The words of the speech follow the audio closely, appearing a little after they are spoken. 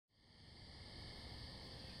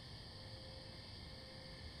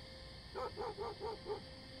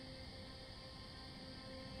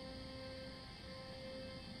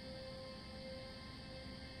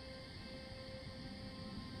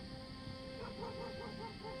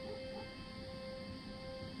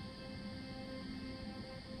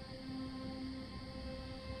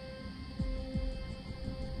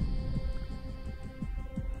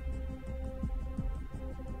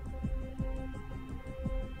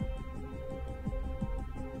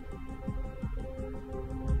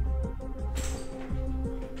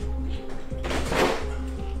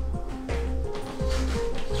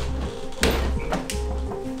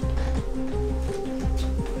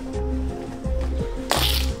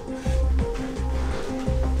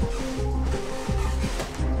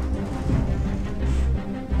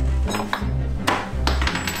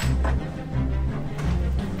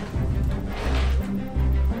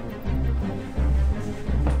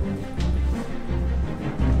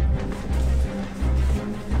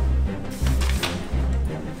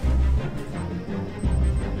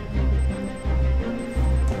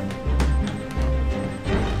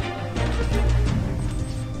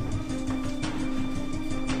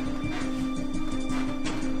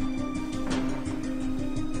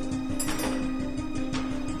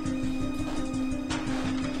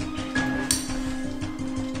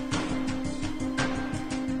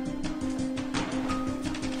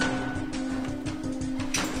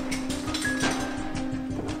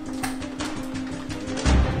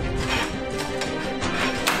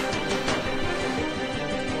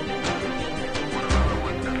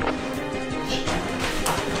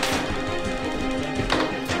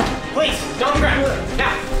Please, don't grab it.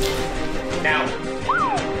 Now. Now.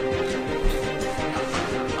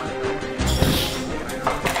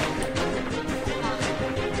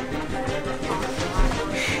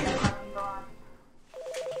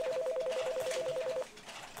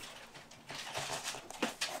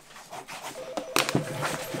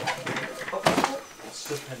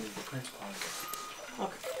 Still pending the print quality.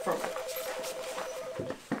 Okay, from it.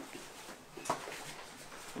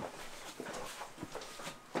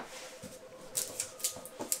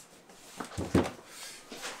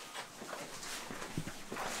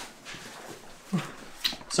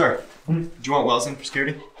 Sir, do you want Wells in for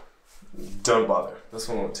security? Don't bother. This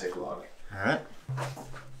one won't take long. Alright.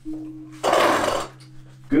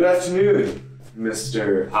 Good afternoon,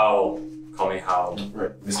 Mr. Howell. Call me Howell.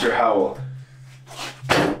 Right, Mr. Howell.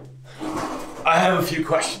 I have a few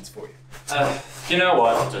questions for you. You know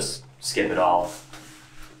what? Just skip it all.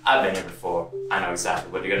 I've been here before. I know exactly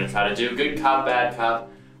what you're gonna try to do. Good cop, bad cop.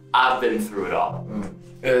 I've been through it all.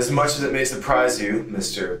 As much as it may surprise you,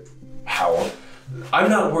 Mr. Howell, I'm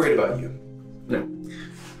not worried about you. No.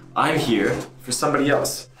 I'm here for somebody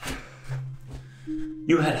else.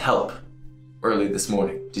 You had help early this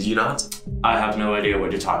morning, did you not? I have no idea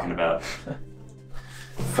what you're talking about.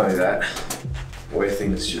 Funny that. The way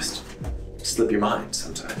things just slip your mind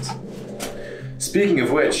sometimes. Speaking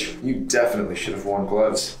of which, you definitely should have worn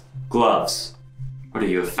gloves. Gloves? What are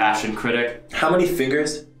you, a fashion critic? How many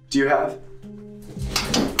fingers do you have?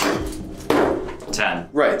 10.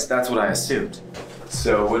 Right, that's what I assumed.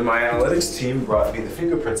 So when my analytics team brought me the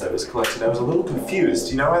fingerprints I was collecting, I was a little confused.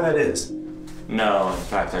 Do you know why that is? No, in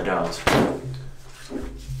fact I don't.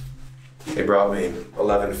 They brought me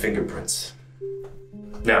 11 fingerprints.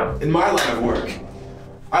 Now, in my line of work,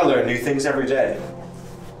 I learn new things every day.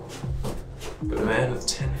 But a man with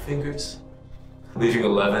 10 fingers, leaving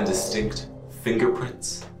 11 distinct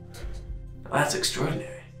fingerprints, that's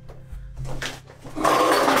extraordinary.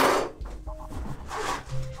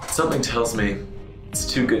 Something tells me it's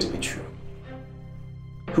too good to be true.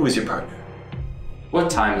 Who is your partner? What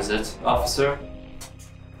time is it, officer?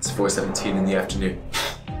 It's 4:17 in the afternoon.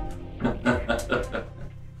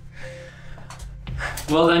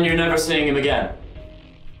 Well, then you're never seeing him again.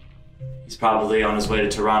 He's probably on his way to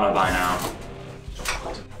Toronto by now.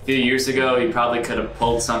 A few years ago, you probably could have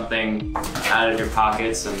pulled something out of your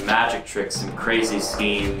pocket, some magic tricks, some crazy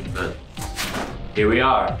scheme, but here we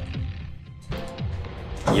are.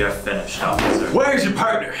 You're finished, officer. Where's your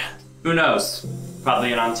partner? Who knows?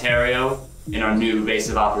 Probably in Ontario, in our new base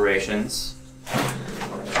of operations.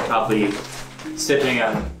 Probably sipping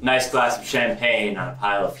a nice glass of champagne on a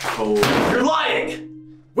pile of coal. You're lying!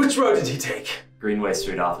 Which road did he take? Greenway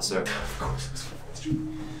Street, officer. Of course it was Greenway Street.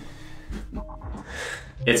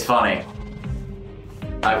 It's funny.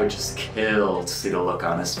 I would just kill to see the look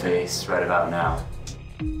on his face right about now.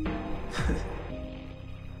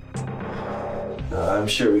 I'm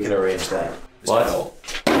sure we can arrange that. What?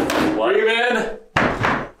 What? Bring him in!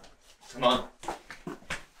 Come on.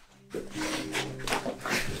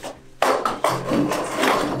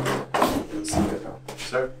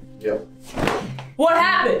 Sir? Yep. What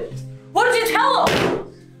happened? What did you tell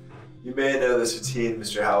him? You may know this routine,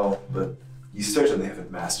 Mr. Howell, but you certainly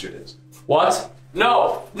haven't mastered it. What?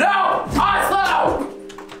 No! No! Oslo!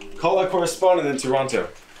 Call our correspondent in Toronto.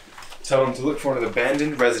 Tell him to look for an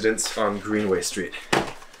abandoned residence on Greenway Street.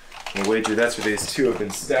 I'll wager that's where these two have been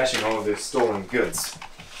stashing all of their stolen goods.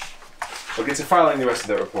 I'll get to filing the rest of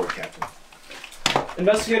that report, Captain.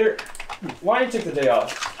 Investigator, why don't you take the day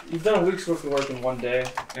off? You've done a week's worth of work in one day,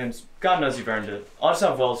 and God knows you've earned it. I'll just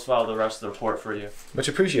have Wells file the rest of the report for you. Much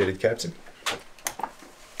appreciated, Captain.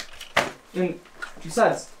 And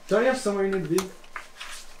besides, don't you have somewhere you need to be?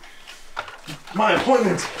 My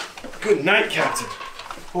appointment! Good night, Captain.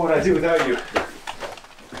 What would I do without you?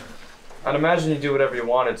 I'd imagine you'd do whatever you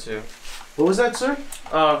wanted to. What was that, sir?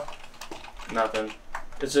 Nothing.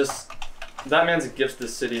 It's just, that man's a gift to the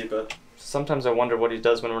city, but sometimes I wonder what he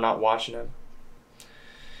does when we're not watching him.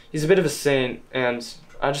 He's a bit of a saint, and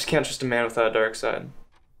I just can't trust a man without a dark side.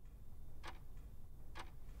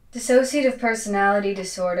 Dissociative personality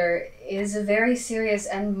disorder is a very serious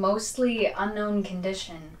and mostly unknown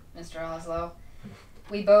condition, Mr. Oslo.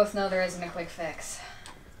 We both know there isn't a quick fix.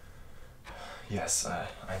 Yes, I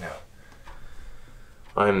know.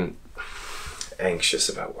 I'm anxious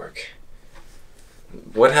about work.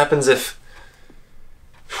 What happens if...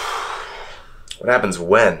 What happens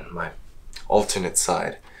when my alternate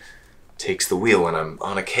side takes the wheel when I'm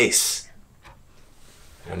on a case?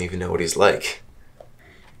 I don't even know what he's like.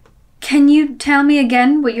 Can you tell me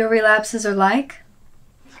again what your relapses are like?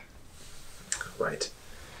 Right.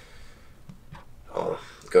 I'll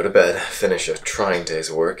go to bed, finish a trying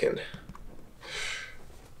day's work, and...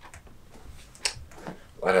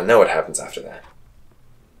 I don't know what happens after that.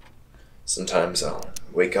 Sometimes I'll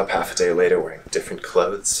wake up half a day later wearing different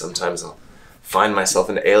clothes. Sometimes I'll find myself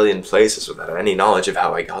in alien places without any knowledge of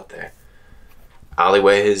how I got there.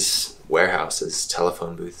 Alleyways, warehouses,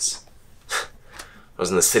 telephone booths. I was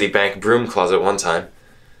in the Citibank broom closet one time,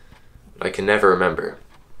 but I can never remember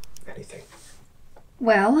anything.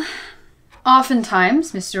 Well,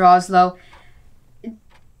 oftentimes, Mr. Oslo,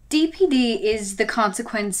 DPD is the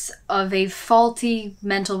consequence of a faulty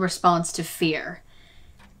mental response to fear.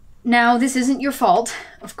 Now, this isn't your fault,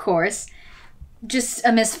 of course, just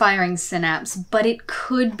a misfiring synapse, but it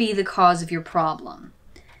could be the cause of your problem.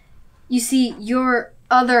 You see, your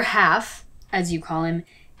other half, as you call him,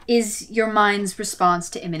 is your mind's response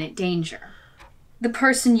to imminent danger. The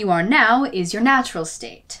person you are now is your natural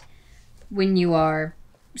state, when you are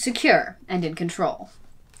secure and in control.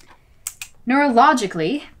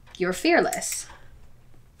 Neurologically, you're fearless.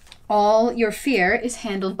 All your fear is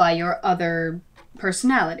handled by your other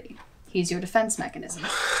personality. He's your defense mechanism.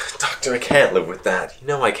 Doctor, I can't live with that. You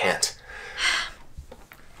know I can't.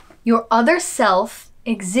 Your other self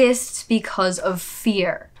exists because of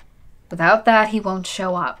fear. Without that, he won't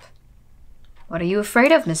show up. What are you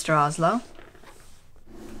afraid of, Mr. Oslo?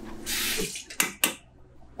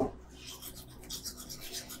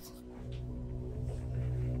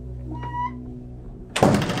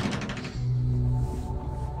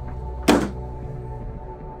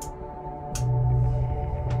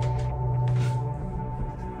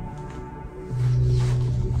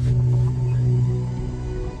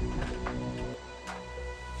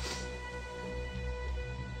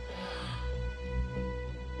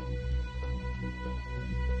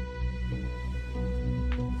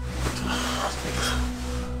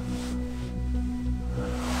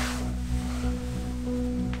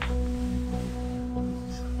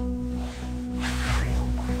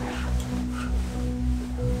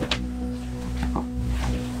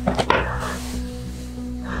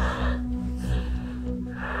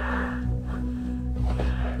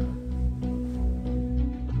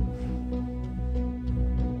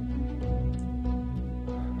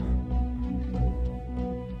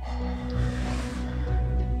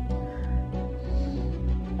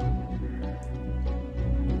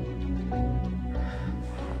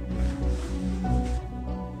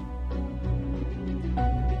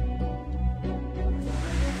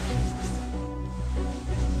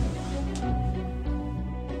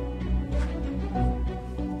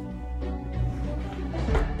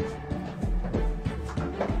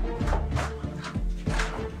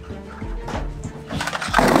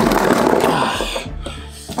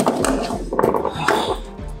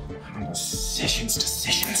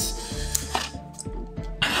 Decisions.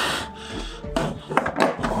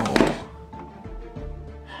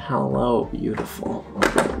 Hello, beautiful.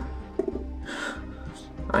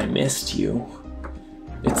 I missed you.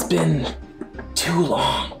 It's been too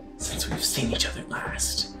long since we've seen each other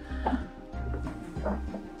last.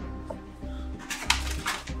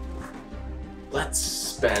 Let's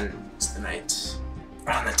spend the night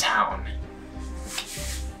on the town.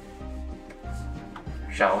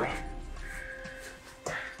 Shall we?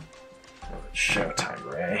 It's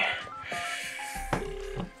showtime, Ray.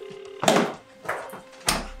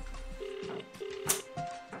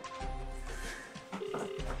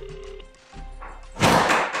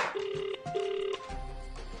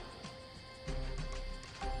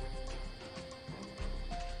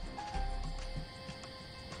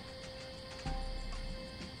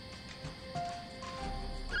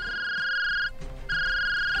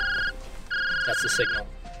 That's the signal.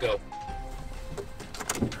 Go.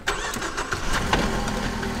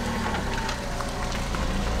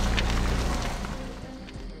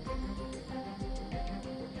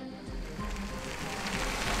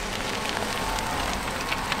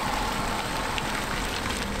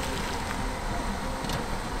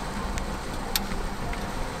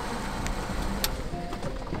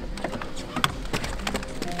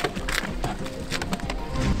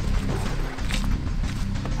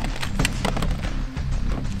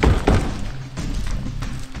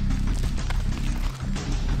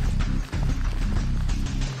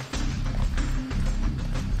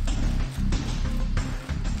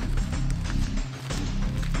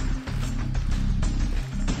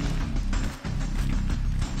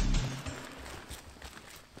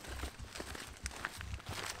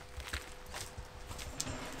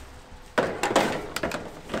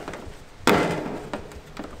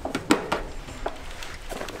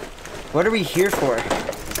 What are we here for?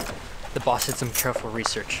 The boss did some careful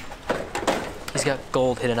research. He's got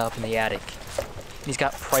gold hidden up in the attic. And he's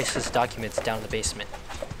got priceless documents down in the basement.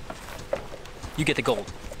 You get the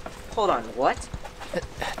gold. Hold on, what?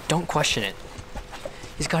 Don't question it.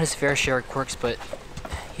 He's got his fair share of quirks, but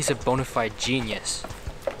he's a bona fide genius.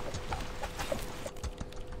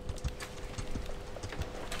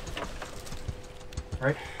 All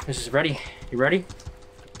right, this is ready. You ready?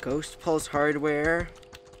 Ghost Pulse hardware.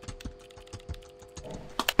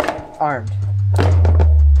 Armed.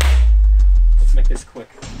 Let's make this quick.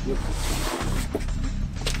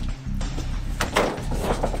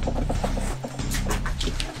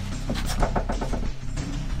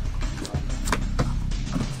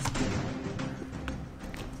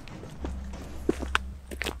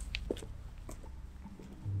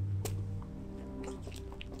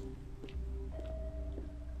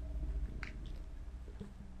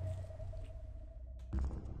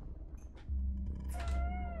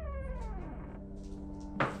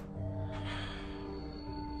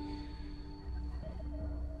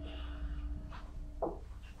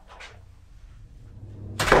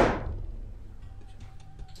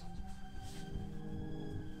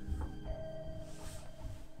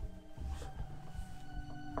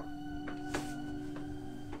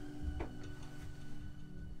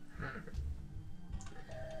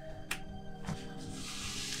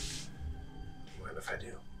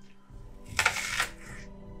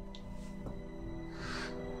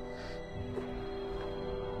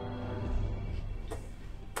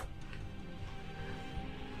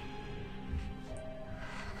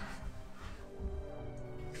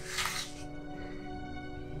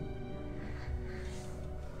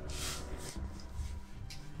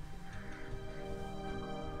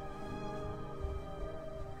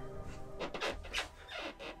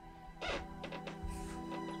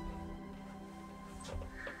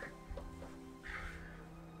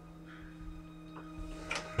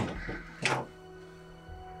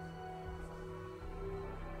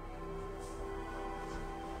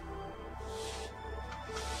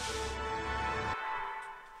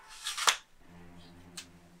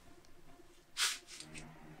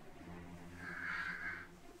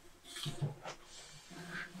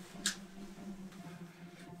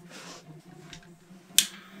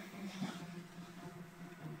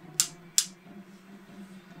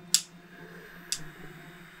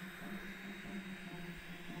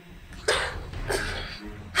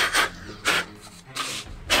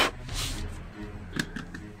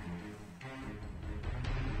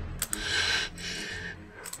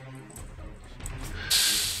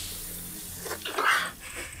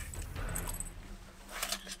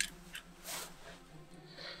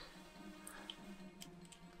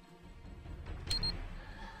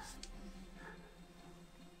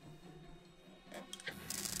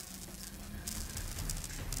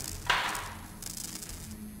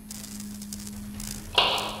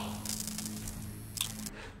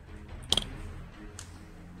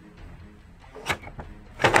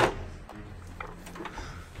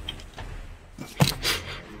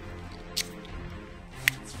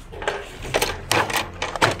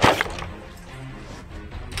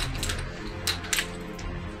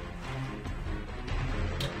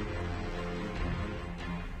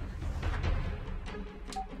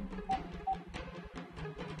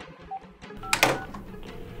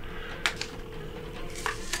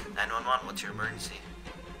 911, what's your emergency?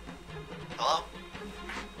 Hello?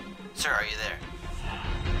 Sir, are you there?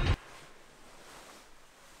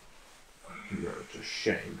 It's a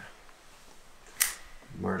shame.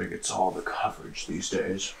 Murder gets all the coverage these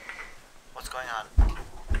days. What's going on?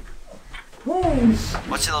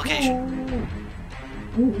 What's the location?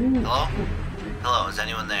 Hello? Hello, is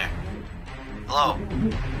anyone there? Hello?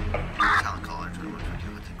 Silent caller,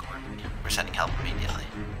 2122 with the court. We're sending help immediately.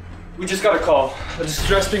 We just got a call. A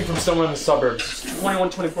distress being from someone in the suburbs.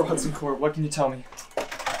 2124 Hudson Court. What can you tell me?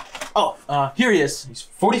 Oh, here he is. He's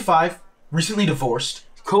 45, recently divorced,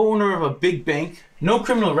 co-owner of a big bank, no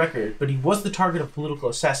criminal record, but he was the target of political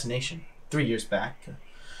assassination 3 years back.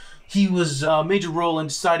 He was a major role in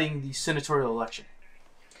deciding the senatorial election.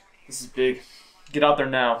 This is big. Get out there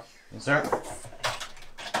now. Yes, sir.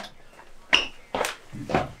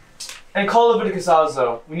 And call Leviticus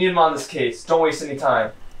Oslo. We need him on this case. Don't waste any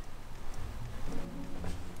time.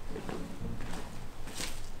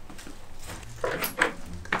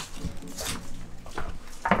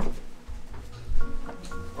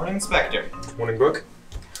 Morning, Inspector. Morning, Brooke.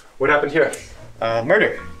 What happened here?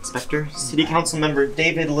 Murder. Inspector, City Council member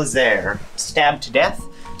David Lazaire, stabbed to death.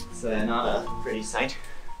 It's not a pretty sight.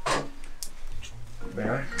 May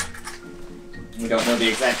I? We don't know the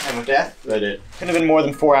exact time of death, but it could have been more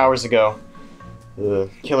than 4 hours ago. The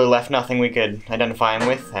killer left nothing we could identify him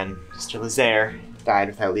with, and Mr. Lazaire died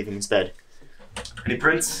without leaving his bed. Any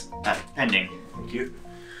prints? Pending. Thank you.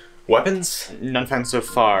 Weapons? None found so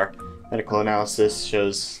far. Medical analysis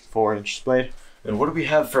shows 4-inch blade. And what do we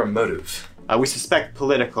have for a motive? We suspect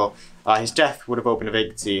political. His death would have opened a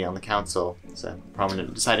vacancy on the council. He's a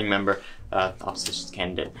prominent deciding member, opposition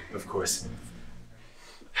candidate. Of course.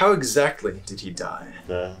 How exactly did he die?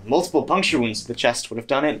 The multiple puncture wounds to the chest would have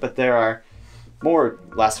done it, but there are more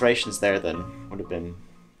lacerations there than would have been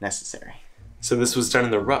necessary. So this was done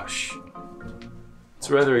in the rush. It's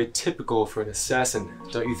rather atypical for an assassin,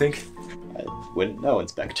 don't you think? I wouldn't know,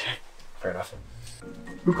 Inspector. Fair enough.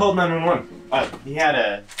 Who called 911? He had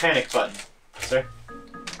a panic button, sir.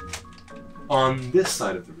 On this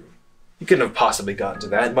side of the room. He couldn't have possibly gotten to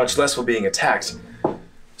that, much less while being attacked.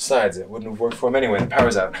 Besides, it wouldn't have worked for him anyway, the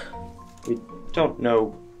power's out. We don't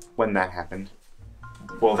know when that happened.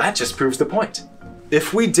 Well, that just proves the point.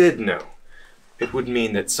 If we did know, it would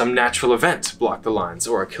mean that some natural event blocked the lines,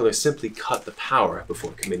 or a killer simply cut the power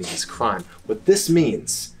before committing his crime. What this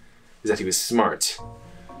means is that he was smart.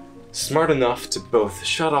 Smart enough to both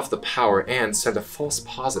shut off the power and send a false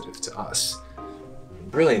positive to us.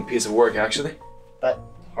 Brilliant piece of work, actually. That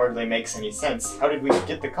hardly makes any sense. How did we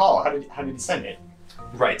get the call? How did he send it?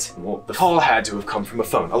 Right. Well, the call had to have come from a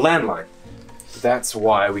phone, a landline. That's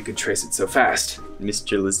why we could trace it so fast.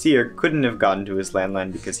 Mr. Lazaire couldn't have gotten to his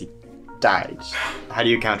landline because he died. How do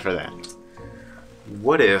you account for that?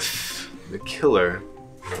 What if the killer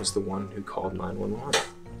was the one who called 911?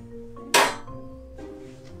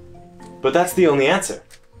 But that's the only answer.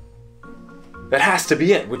 That has to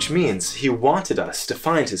be it, which means he wanted us to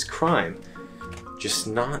find his crime, just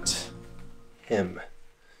not him.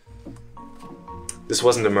 This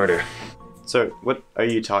wasn't a murder. So, what are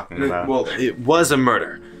you talking about? Well, it was a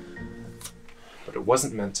murder, but it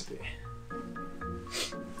wasn't meant to be.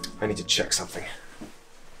 I need to check something.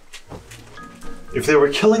 If they were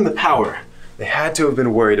killing the power, they had to have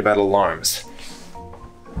been worried about alarms.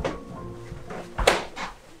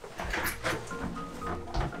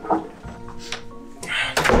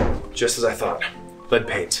 Just as I thought. Lead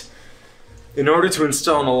paint. In order to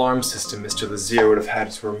install an alarm system, Mr. Lazaire would have had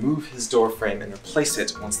to remove his door frame and replace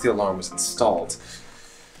it once the alarm was installed.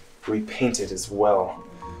 Repaint it as well.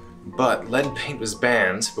 But lead paint was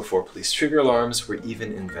banned before police trigger alarms were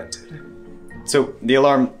even invented. So the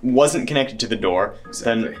alarm wasn't connected to the door.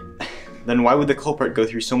 Exactly. Then why would the culprit go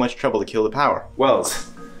through so much trouble to kill the power?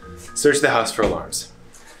 Wells, search the house for alarms.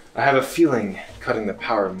 I have a feeling cutting the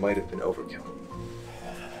power might have been overkill.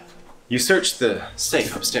 You searched the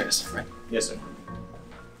safe upstairs, right? Yes, sir.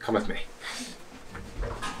 Come with me.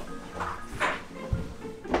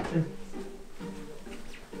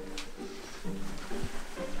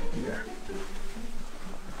 There.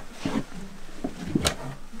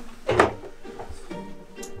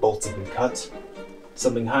 Bolts have been cut.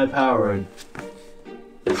 Something high power and...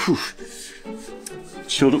 Whew.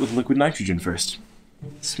 Chilled it with liquid nitrogen first.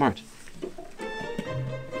 Smart.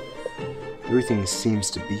 Everything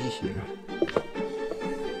seems to be here.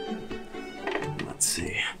 Let's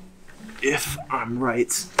see. If I'm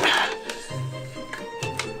right.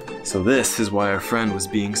 So this is why our friend was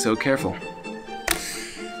being so careful.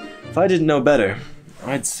 If I didn't know better,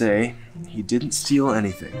 I'd say he didn't steal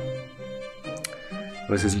anything. It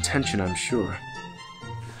was his intention, I'm sure.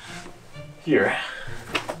 Here,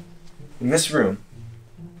 in this room,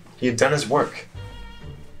 he had done his work.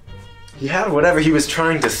 He had whatever he was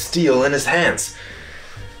trying to steal in his hands.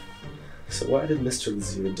 So why did Mr.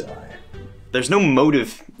 Lazier die? There's no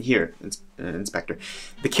motive here, Inspector.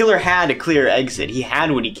 The killer had a clear exit. He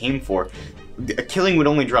had what he came for. A killing would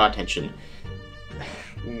only draw attention.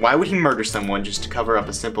 Why would he murder someone just to cover up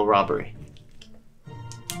a simple robbery?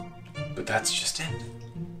 But that's just it.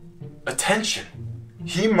 Attention.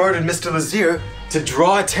 He murdered Mr. Lazier to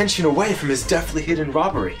draw attention away from his deftly hidden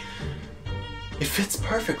robbery. It fits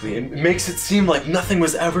perfectly and makes it seem like nothing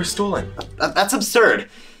was ever stolen. That's absurd.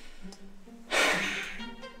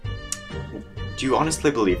 Do you honestly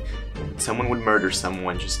believe someone would murder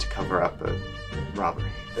someone just to cover up a robbery?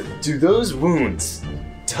 Do those wounds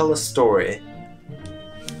tell a story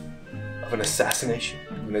of an assassination,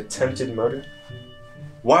 an attempted murder?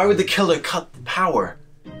 Why would the killer cut the power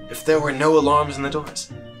if there were no alarms in the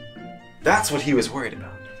doors? That's what he was worried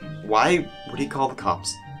about. Why would he call the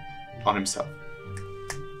cops on himself?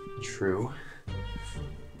 True.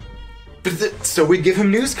 But so we'd give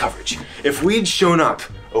him news coverage. If we'd shown up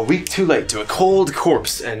a week too late to a cold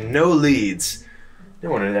corpse and no leads,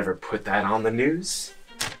 no one would ever put that on the news.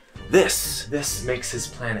 This makes his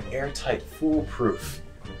plan airtight, foolproof.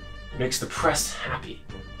 Makes the press happy.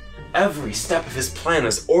 Every step of his plan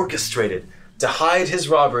was orchestrated to hide his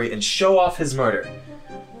robbery and show off his murder.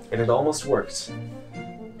 And it almost worked.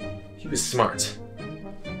 He was smart.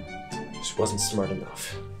 Just wasn't smart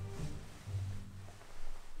enough.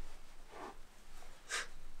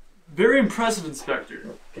 Very impressive, Inspector.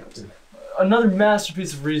 Captain. Another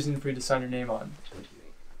masterpiece of reasoning for you to sign your name on.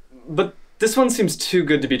 But this one seems too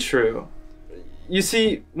good to be true. You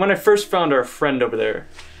see, when I first found our friend over there,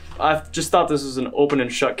 I just thought this was an open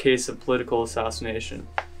and shut case of political assassination.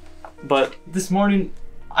 But this morning,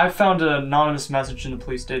 I found an anonymous message in the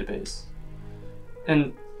police database.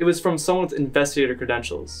 And it was from someone with investigator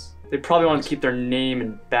credentials. They probably want to keep their name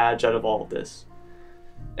and badge out of all of this.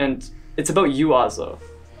 And it's about you, Oslo.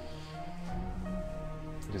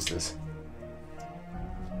 What is this?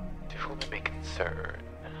 To whom it may concern,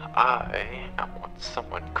 I am what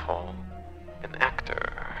someone call an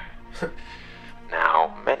actor.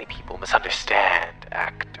 Now, many people misunderstand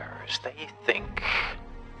actors. They think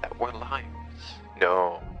that we're liars.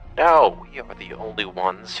 No, we are the only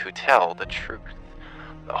ones who tell the truth.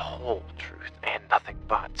 The whole truth, and nothing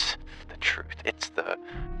but the truth. It's the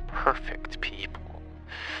perfect people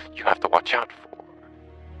you have to watch out for.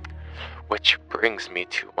 Which brings me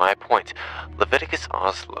to my point. Leviticus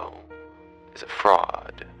Oslo is a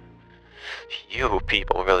fraud. You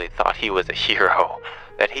people really thought he was a hero,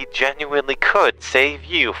 that he genuinely could save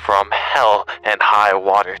you from hell and high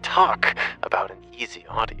water. Talk about an easy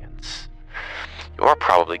audience. You're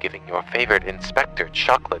probably giving your favorite inspector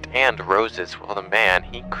chocolate and roses while the man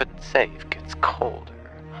he couldn't save gets colder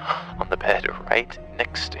on the bed right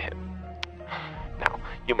next to him. Now,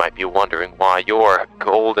 you might be wondering why your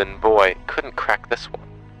golden boy couldn't crack this one.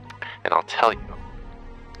 And I'll tell you,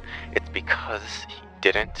 it's because he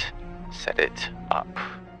didn't set it up.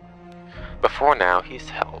 Before now, he's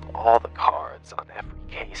held all the cards on every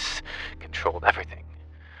case, controlled everything.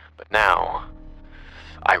 But now,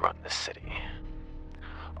 I run this city.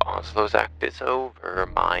 Oslo's act is over,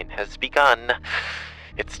 mine has begun.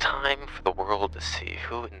 It's time for the world to see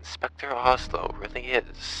who Inspector Oslo really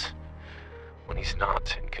is when he's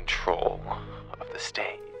not in control of the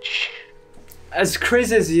stage. As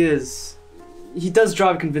crazy as he is, he does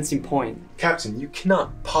drive a convincing point. Captain, you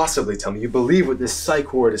cannot possibly tell me you believe what this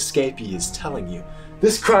psych ward escapee is telling you.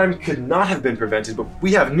 This crime could not have been prevented, but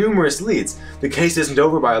we have numerous leads. The case isn't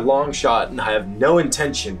over by a long shot, and I have no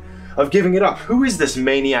intention of giving it up. Who is this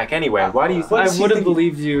maniac anyway? Why do you think I would have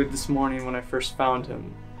believed you this morning when I first found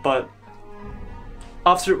him, but...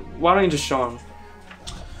 Officer, why don't you just show him?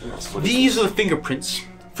 These are the fingerprints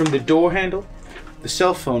from the door handle, the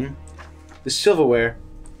cell phone, the silverware,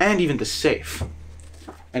 and even the safe.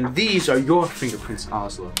 And these are your fingerprints,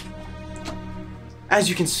 Oslo. As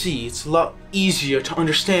you can see, it's a lot easier to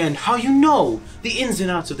understand how you know the ins and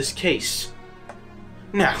outs of this case.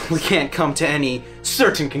 Now, we can't come to any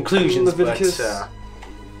certain conclusions, Leviticus, but,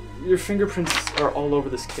 your fingerprints are all over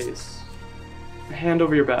this case. Hand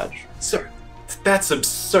over your badge. Sir, that's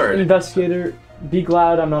absurd. Investigator, be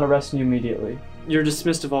glad I'm not arresting you immediately. You're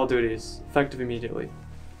dismissed of all duties, effective immediately.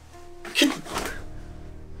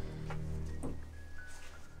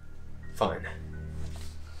 Fine.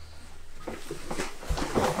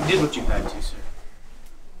 you did what you had to, sir.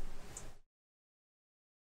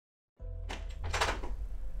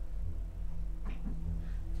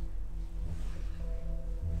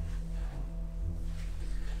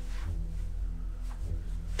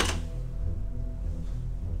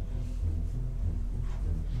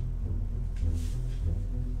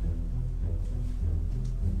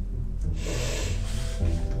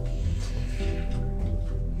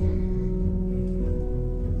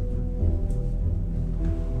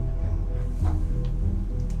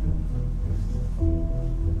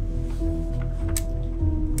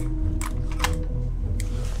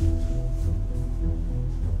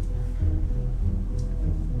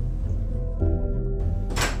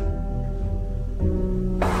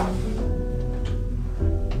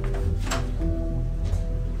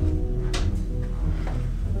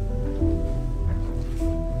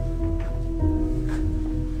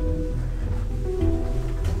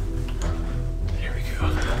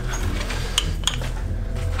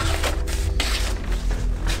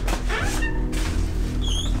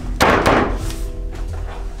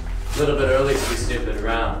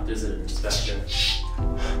 is it, Inspector?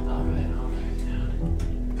 Alright.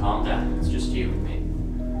 Calm down, it's just you and me.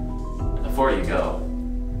 And before you go,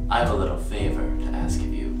 I have a little favor to ask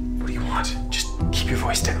of you. What do you want? Just keep your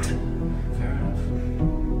voice down. Fair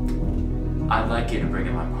enough. I'd like you to bring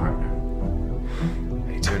in my partner. I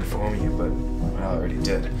hate to inform you, but I already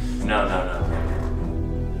did. No.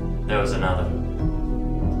 There was another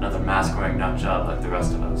mask-wearing nut job like the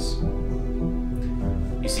rest of us.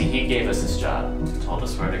 You see, he gave us this job, told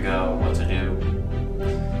us where to go, what to do.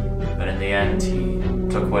 But in the end, he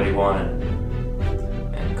took what he wanted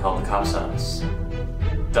and called the cops on us.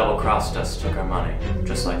 Double-crossed us, took our money,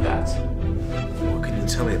 just like that. What can you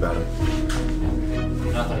tell me about him?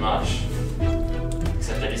 Nothing much.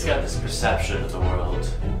 Except that he's got this perception of the world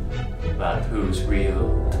about who's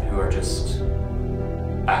real and who are just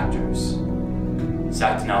actors. He's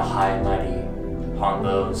acting all high and mighty upon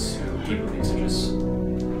those who he believes are just,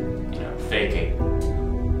 faking.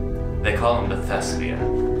 They call him Bethesda.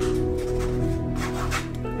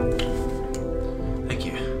 Thank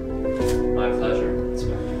you. My pleasure,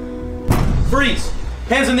 Inspector. Freeze!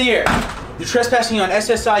 Hands in the air! You're trespassing on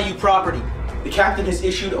SSIU property. The captain has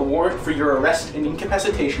issued a warrant for your arrest and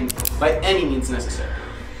incapacitation by any means necessary.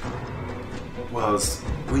 Wells,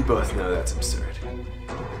 we both know that's absurd.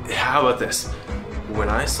 How about this? When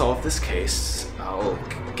I solve this case, I'll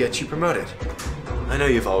get you promoted. I know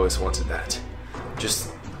you've always wanted that.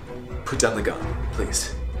 Just put down the gun,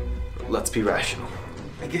 please. Let's be rational.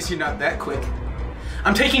 I guess you're not that quick.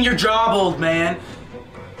 I'm taking your job, old man.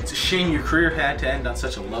 It's a shame your career had to end on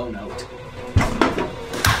such a low note.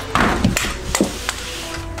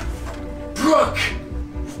 Brooke!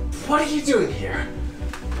 What are you doing here?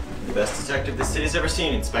 The best detective this city's ever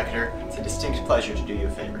seen, Inspector. It's a distinct pleasure to do you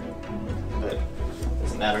a favor. But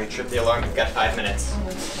doesn't matter, you trip the alarm, you've got 5 minutes.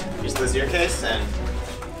 Here's the Lazier case, and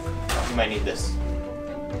you might need this.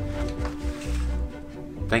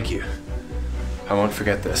 Thank you. I won't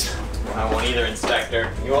forget this. I won't either, Inspector.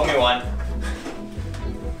 You owe me one.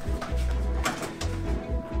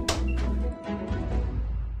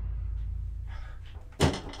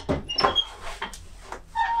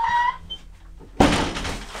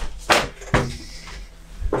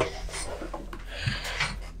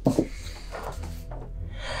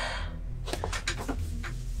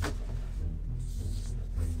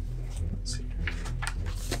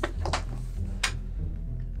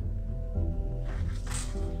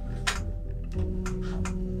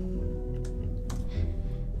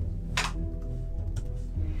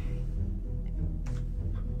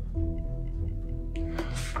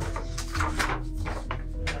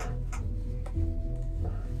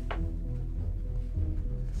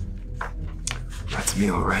 That's me,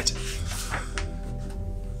 all right.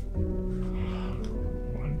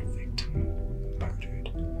 One victim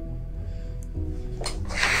murdered.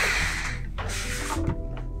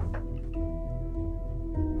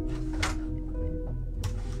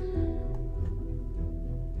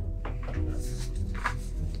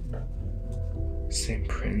 Same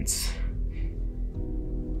prints.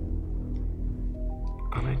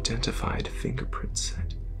 Unidentified fingerprint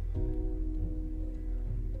set.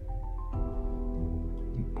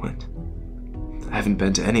 What? I haven't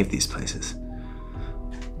been to any of these places.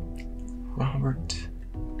 Robert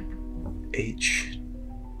H.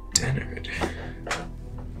 Dennard.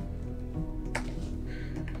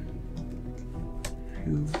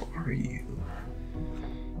 Who are you?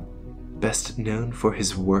 Best known for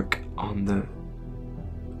his work on the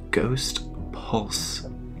Ghost Pulse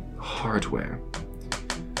hardware.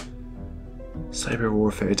 Cyber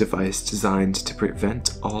warfare device designed to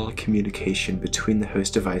prevent all communication between the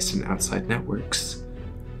host device and outside networks.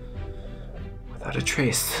 Without a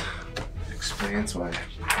trace. Explains why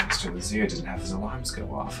Mr. Lazier didn't have his alarms go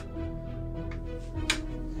off.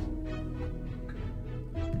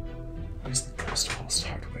 What is the Ghost Pulse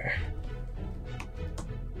hardware?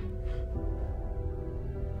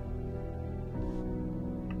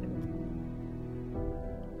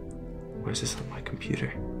 Where's this on my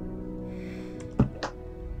computer?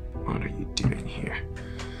 What are you doing here?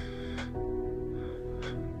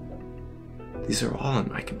 These are all on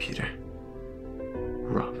my computer.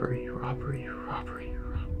 Robbery.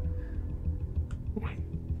 Wait,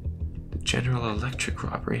 the General Electric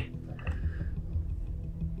robbery.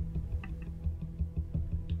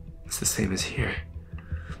 It's the same as here.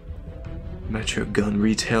 Metro gun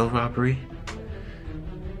retail robbery.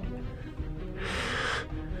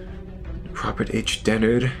 Robert H.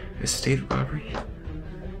 Dennard estate robbery.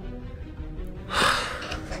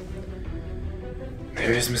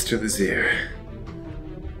 There's Mr. Lazier.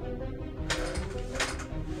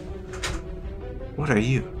 What are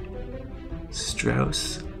you?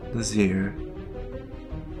 Strauss Lazier.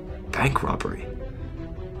 Bank robbery.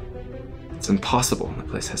 It's impossible. The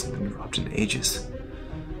place hasn't been robbed in ages.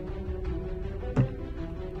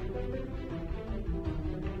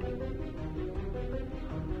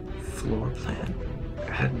 Floor plan.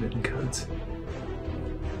 Admin codes.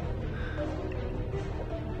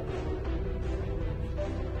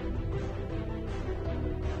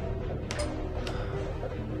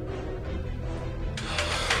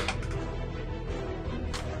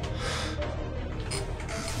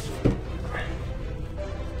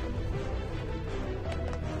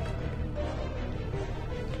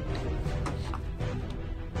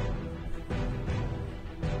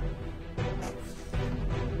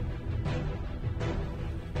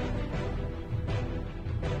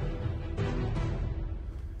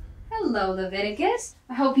 Hello, Leviticus.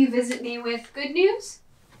 I hope you visit me with good news.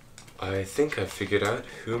 I think I've figured out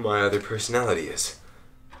who my other personality is.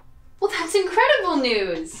 Well, that's incredible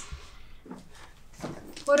news.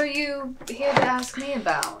 What are you here to ask me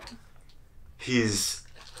about? He's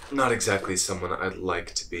not exactly someone I'd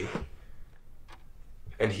like to be.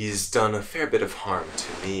 And he's done a fair bit of harm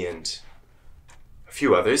to me and a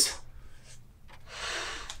few others.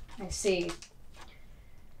 I see.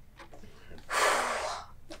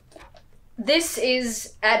 This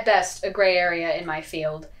is, at best, a gray area in my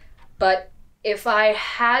field, but if I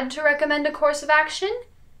had to recommend a course of action,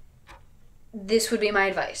 this would be my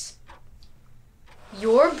advice.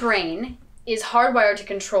 Your brain is hardwired to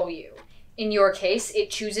control you. In your case, it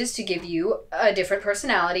chooses to give you a different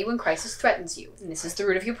personality when crisis threatens you, and this is the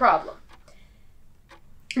root of your problem.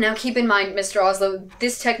 Now keep in mind, Mr. Oslo,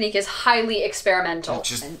 this technique is highly experimental.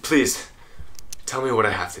 Just please, tell me what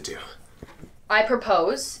I have to do. I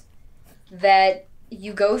propose that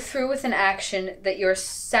you go through with an action that your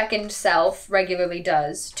second self regularly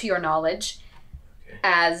does, to your knowledge,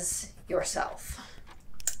 as yourself.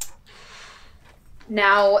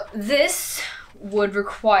 Now, this would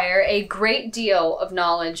require a great deal of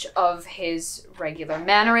knowledge of his regular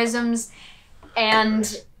mannerisms,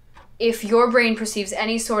 and if your brain perceives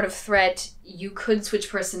any sort of threat, you could switch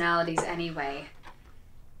personalities anyway.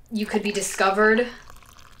 You could be discovered,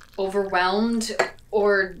 overwhelmed,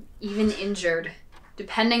 or even injured,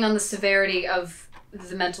 depending on the severity of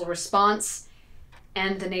the mental response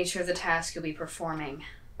and the nature of the task you'll be performing.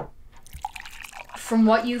 From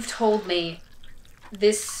what you've told me,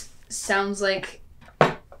 this sounds like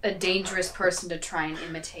a dangerous person to try and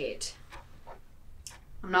imitate.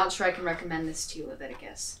 I'm not sure I can recommend this to you,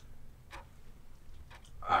 Leviticus.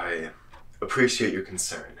 I appreciate your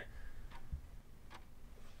concern,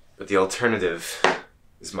 but the alternative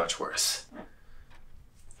is much worse.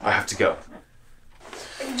 I have to go.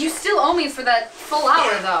 You still owe me for that full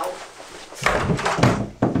hour, though.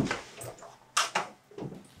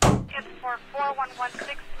 Tips for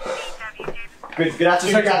 4116 BW. Good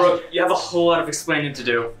afternoon, Brooke, you have a whole lot of explaining to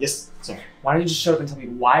do. Yes, sir. Why don't you just shut up and tell me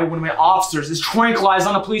why one of my officers is tranquilized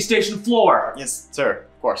on a police station floor? Yes, sir,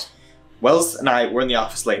 of course. Wells and I were in the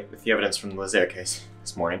office late with the evidence from the Lazier case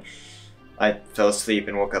this morning. I fell asleep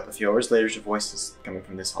and woke up a few hours later to voices coming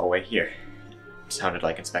from this hallway here. It sounded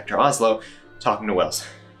like Inspector Oslo talking to Wells.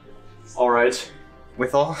 All right.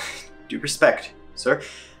 With all due respect, sir,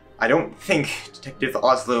 I don't think Detective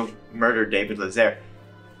Oslo murdered David Lazier.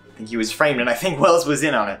 I think he was framed, and I think Wells was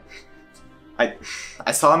in on it.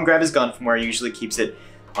 I saw him grab his gun from where he usually keeps it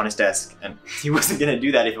on his desk, and he wasn't gonna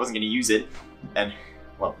do that if he wasn't gonna use it. And,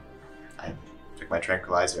 well, I took my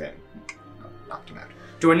tranquilizer and knocked him out.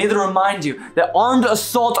 Do I need to remind you that armed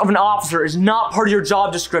assault of an officer is not part of your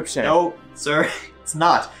job description? No, sir, it's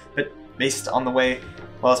not. But based on the way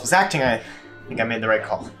Wells was acting, I think I made the right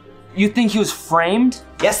call. You think he was framed?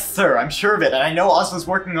 Yes, sir, I'm sure of it, and I know Oslo's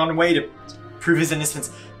working on a way to prove his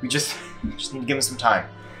innocence. We just need to give him some time.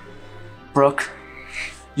 Brooke,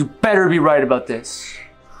 you better be right about this.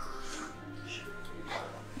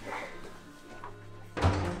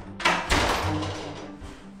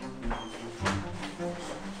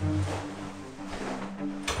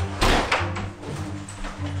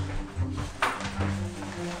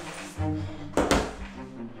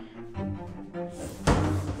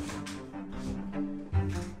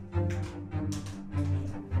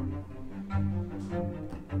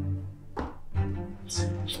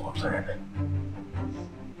 Floor plan.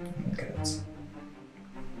 Okay,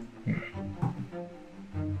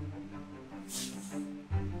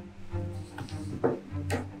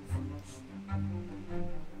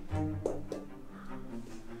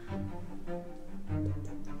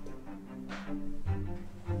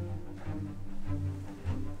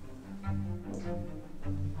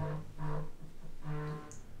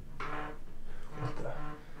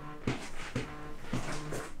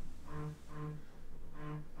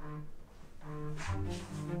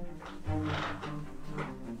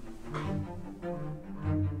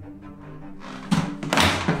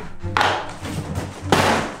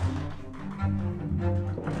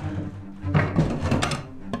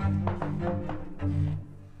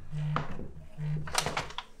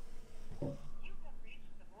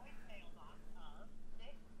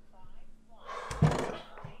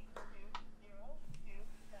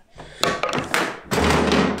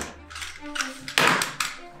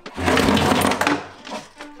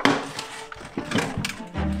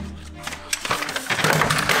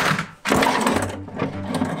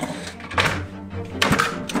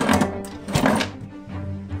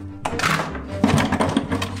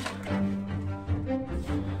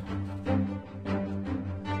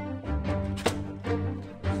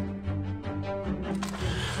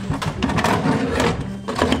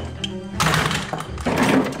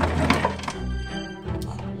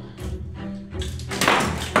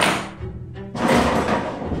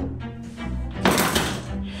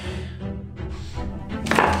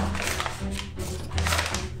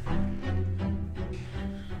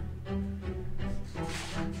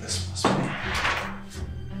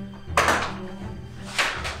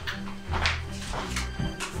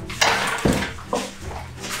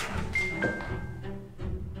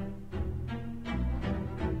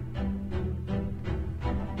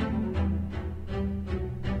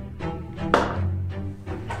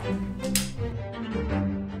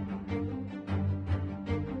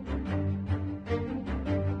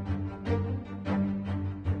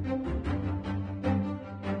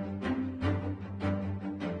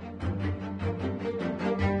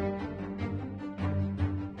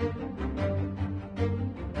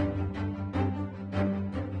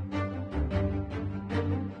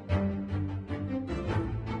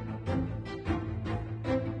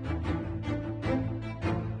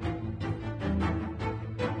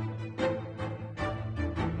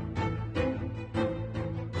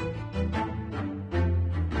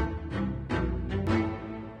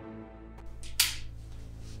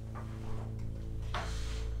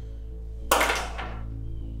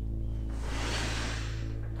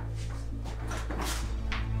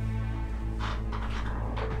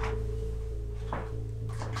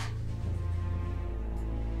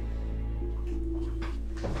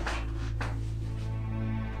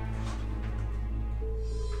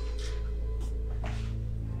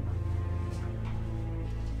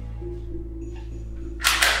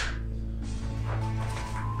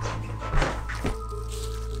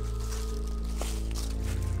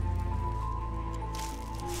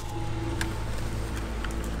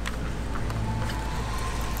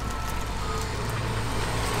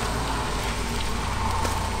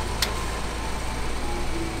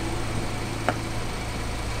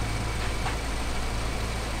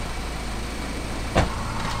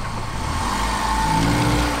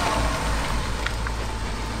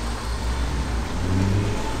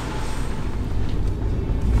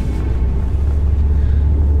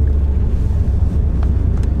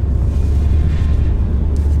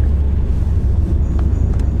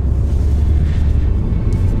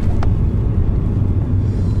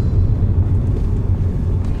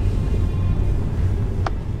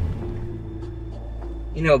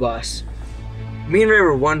 know, boss. Me and Ray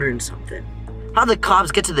were wondering something. How'd the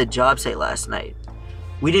cops get to the job site last night?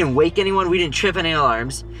 We didn't wake anyone, we didn't trip any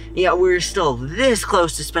alarms, yet we were still this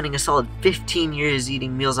close to spending a solid 15 years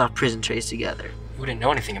eating meals off prison trays together. You wouldn't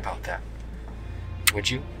know anything about that, would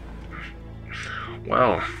you?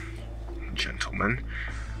 Well, gentlemen,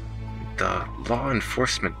 the law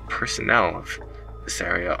enforcement personnel of this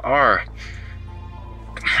area are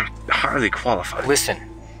highly qualified. Listen,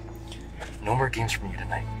 no more games from you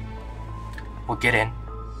tonight. We'll get in,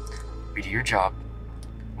 we do your job,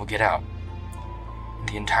 we'll get out. And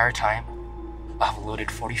the entire time, I'll have a loaded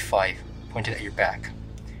 45 pointed at your back,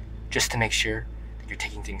 just to make sure that you're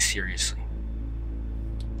taking things seriously.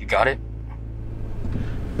 You got it?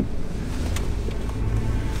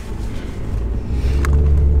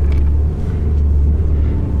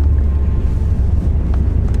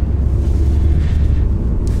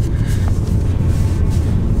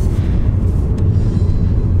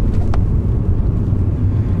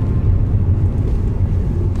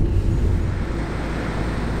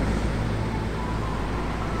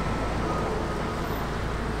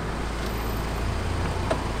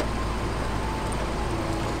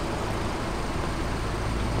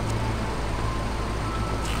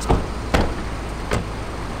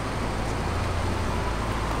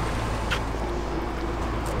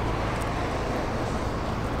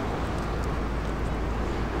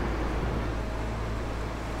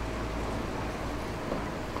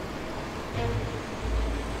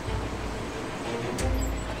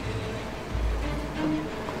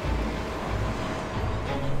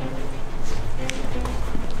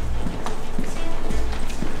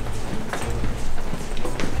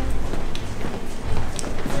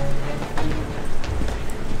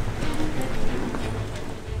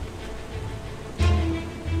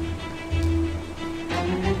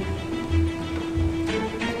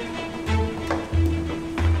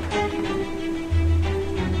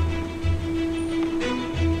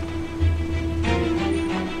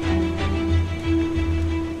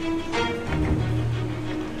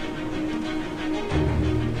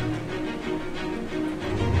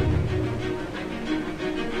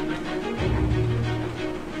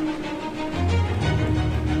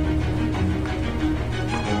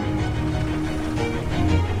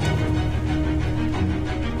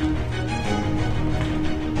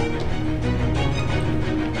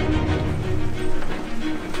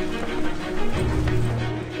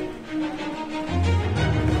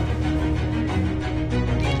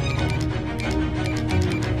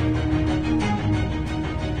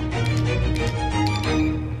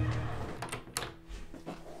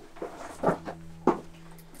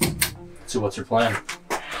 So what's your plan?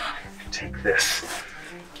 Take this,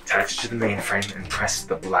 attach it to the mainframe, and press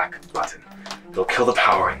the black button. It'll kill the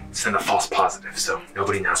power and send a false positive, so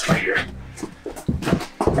nobody knows we're here.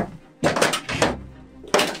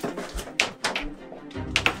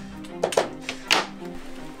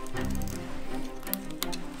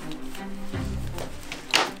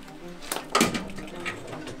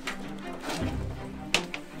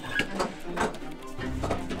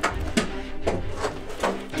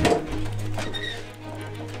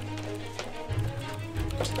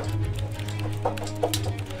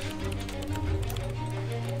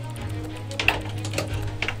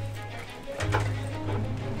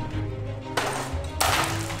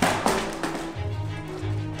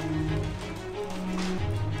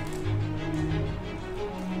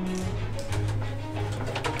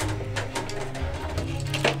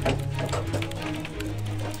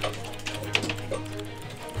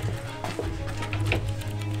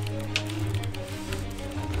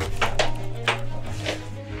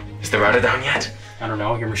 Is the router down yet? I don't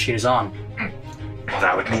know, your machine is on. Well,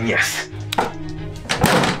 that would mean yes.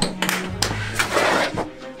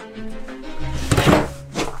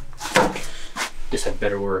 This had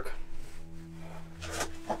better work.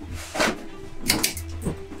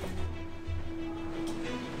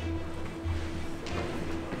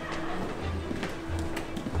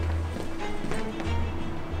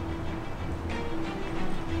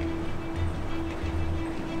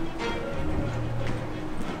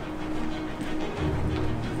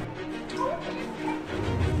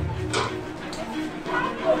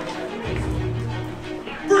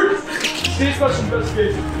 Case question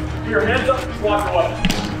investigation. Put your hands up and walk away.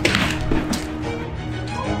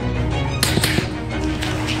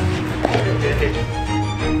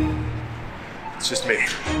 It's just me.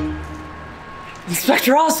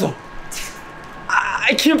 Inspector Oslo!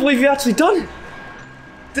 I can't believe you actually done it!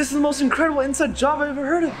 This is the most incredible inside job I've ever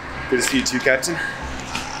heard of. Good to see you too, Captain.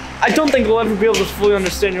 I don't think we'll ever be able to fully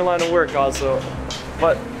understand your line of work, Oslo,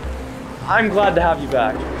 but I'm glad to have you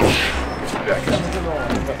back. criminal.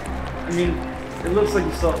 I mean, it looks like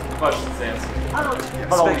you still have some questions to answer.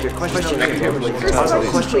 Inspector,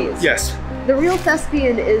 question. Yes. The real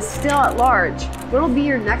thespian is still at large. What'll be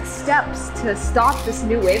your next steps to stop this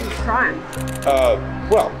new wave of crime?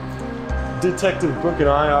 Well, Detective Brooke and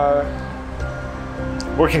I are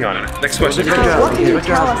working on it. Next question. What can you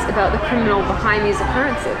tell us about the criminal behind these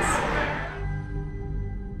occurrences?